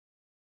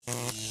I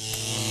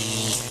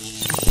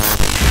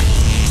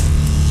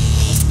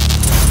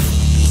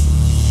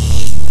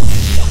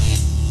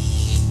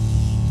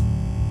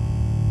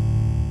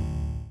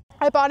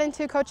bought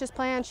into Coach's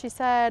plan. She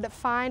said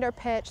find or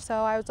pitch, so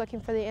I was looking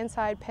for the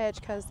inside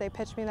pitch because they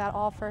pitched me that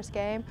all first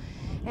game,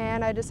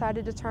 and I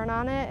decided to turn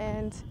on it,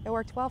 and it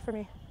worked well for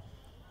me.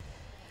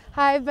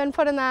 I've been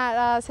put in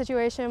that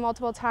situation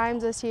multiple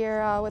times this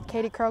year with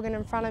Katie Krogan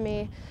in front of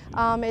me.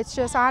 It's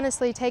just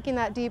honestly taking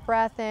that deep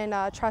breath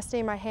and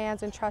trusting my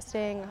hands and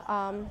trusting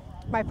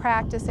my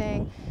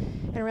practicing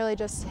and really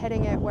just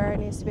hitting it where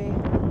it needs to be.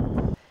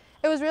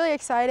 It was really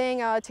exciting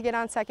to get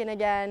on second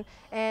again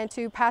and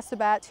to pass the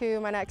bat to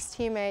my next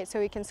teammate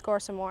so he can score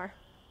some more.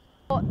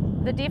 Well,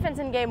 the defense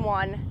in game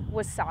one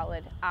was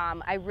solid.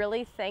 I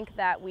really think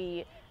that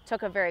we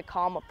took a very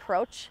calm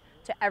approach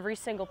to every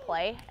single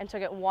play and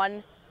took it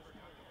one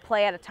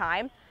play at a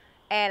time.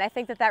 And I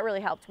think that that really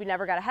helped. We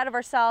never got ahead of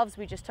ourselves.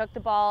 We just took the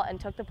ball and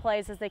took the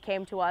plays as they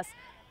came to us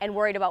and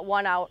worried about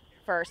one out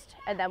first,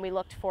 and then we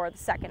looked for the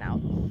second out.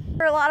 There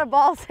were a lot of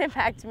balls hit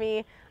back to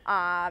me.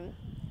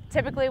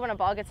 Typically when a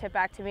ball gets hit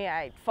back to me,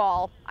 I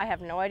fall. I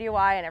have no idea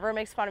why, and everyone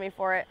makes fun of me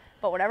for it,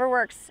 but whatever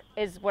works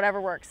is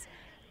whatever works.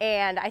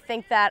 And I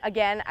think that,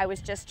 again, I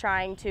was just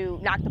trying to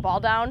knock the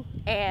ball down,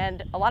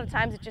 and a lot of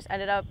times it just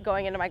ended up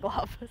going into my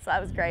glove, so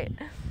that was great.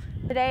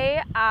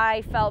 Today,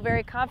 I felt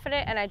very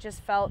confident, and I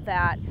just felt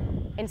that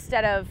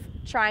instead of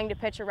trying to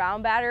pitch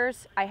around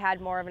batters, I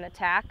had more of an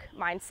attack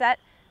mindset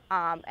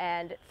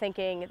and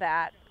thinking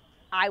that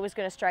I was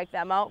going to strike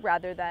them out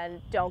rather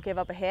than don't give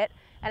up a hit.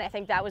 And I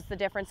think that was the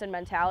difference in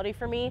mentality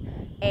for me.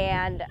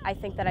 And I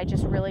think that I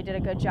just really did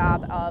a good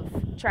job of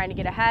trying to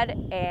get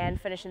ahead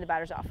and finishing the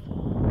batters off.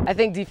 I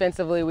think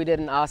defensively we did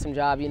an awesome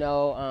job. We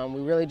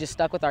really just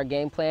stuck with our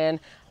game plan.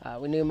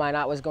 We knew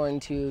Minot was going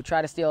to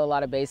try to steal a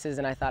lot of bases,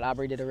 and I thought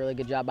Aubrey did a really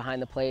good job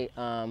behind the plate.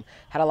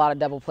 Had a lot of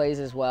double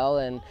plays as well,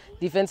 and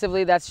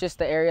defensively that's just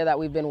the area that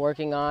we've been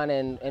working on,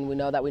 and we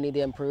know that we need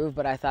to improve,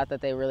 but I thought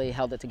that they really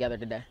held it together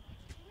today.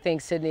 I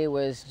think Sydney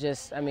was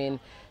just,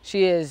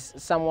 she is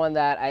someone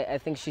that I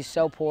think she's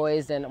so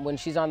poised, and when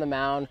she's on the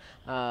mound,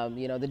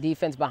 the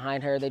defense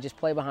behind her, they just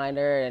play behind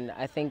her, and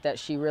I think that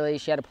she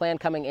had a plan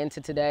coming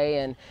into today,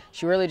 and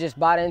she really just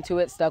bought into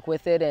it, stuck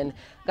with it, and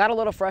got a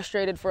little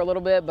frustrated for a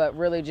little bit, but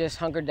really just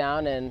hunkered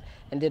down and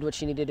did what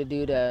she needed to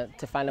do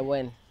to find a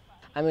win.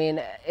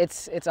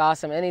 It's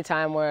awesome.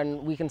 Anytime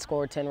when we can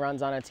score 10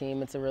 runs on a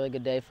team, it's a really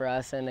good day for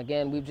us. And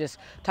again, we've just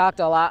talked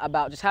a lot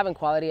about just having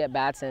quality at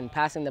bats and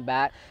passing the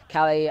bat.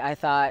 Callie, I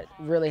thought,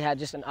 really had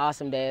just an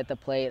awesome day at the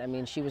plate.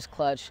 She was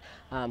clutch,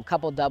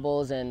 couple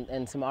doubles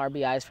and some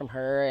RBIs from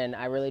her. And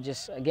I really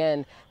just,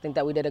 again, think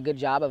that we did a good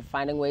job of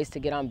finding ways to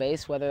get on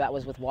base, whether that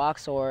was with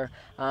walks or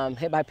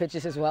hit by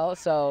pitches as well.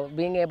 So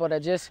being able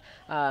to just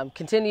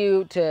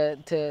continue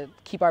to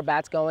keep our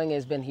bats going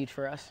has been huge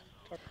for us.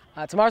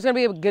 Tomorrow's going to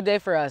be a good day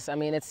for us.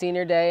 It's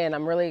senior day, and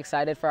I'm really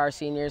excited for our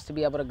seniors to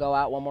be able to go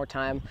out one more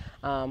time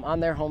on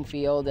their home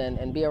field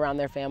and be around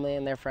their family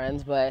and their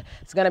friends. But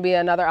it's going to be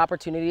another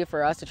opportunity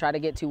for us to try to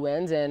get 2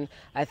 wins, and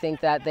I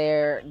think that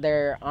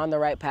they're on the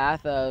right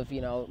path of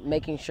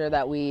making sure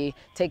that we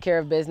take care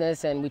of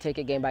business and we take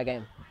it game by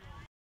game.